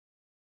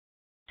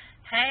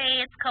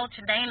Hey, it's Coach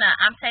Dana.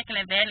 I'm taking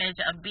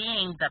advantage of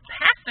being the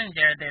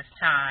passenger this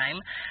time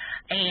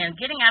and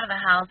getting out of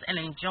the house and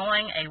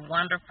enjoying a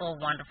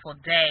wonderful, wonderful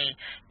day.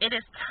 It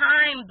is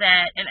time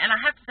that, and I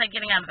have to say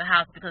getting out of the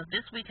house because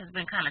this week has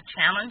been kind of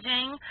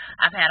challenging.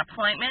 I've had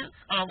appointments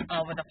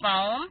over the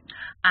phone.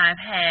 I've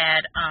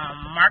had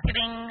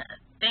marketing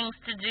things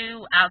to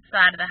do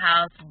outside of the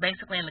house,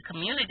 basically in the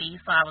community,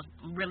 so I was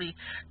really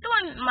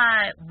doing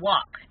my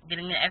walk,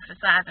 getting the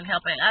exercise and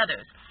helping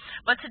others.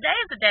 But today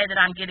is the day that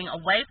I'm getting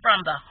away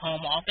from the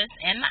home office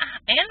and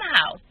the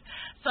house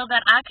so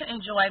that I can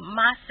enjoy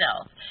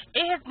myself.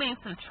 It has been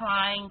some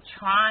trying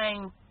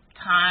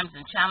times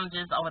and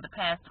challenges over the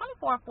past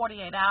 24,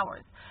 48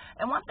 hours.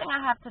 And one thing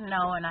I have to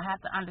know and I have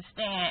to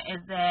understand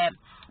is that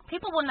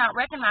people will not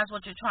recognize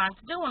what you're trying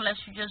to do unless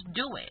you just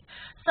do it.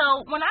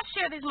 So when I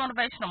share these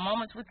motivational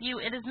moments with you,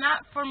 it is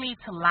not for me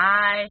to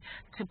lie,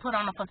 to put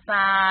on a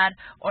facade,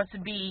 or to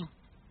be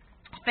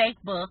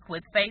Facebook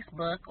with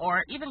Facebook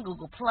or even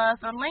Google Plus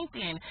or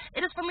LinkedIn.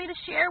 It is for me to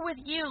share with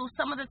you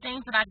some of the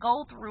things that I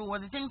go through or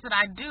the things that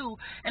I do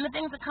and the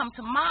things that come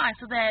to mind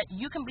so that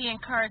you can be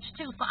encouraged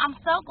too. So I'm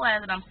so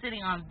glad that I'm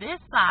sitting on this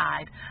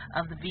side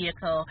of the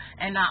vehicle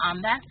and not on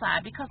that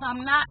side because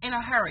I'm not in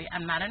a hurry.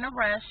 I'm not in a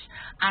rush.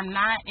 I'm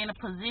not in a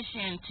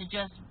position to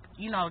just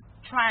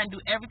try and do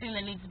everything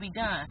that needs to be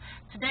done.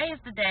 Today is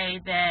the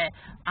day that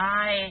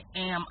I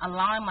am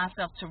allowing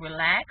myself to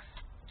relax,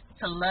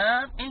 to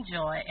love,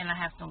 enjoy, and I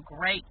have some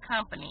great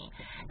company.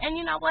 And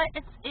you know what?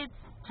 It's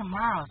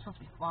tomorrow. It's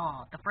supposed to be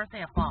fall, the first day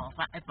of fall,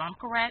 if I'm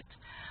correct.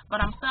 But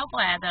I'm so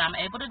glad that I'm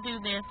able to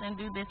do this and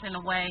do this in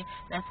a way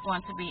that's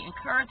going to be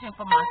encouraging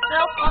for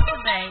myself for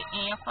today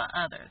and for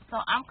others.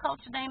 So I'm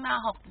Coach Dana. I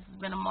hope this has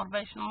been a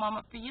motivational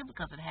moment for you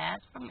because it has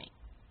for me.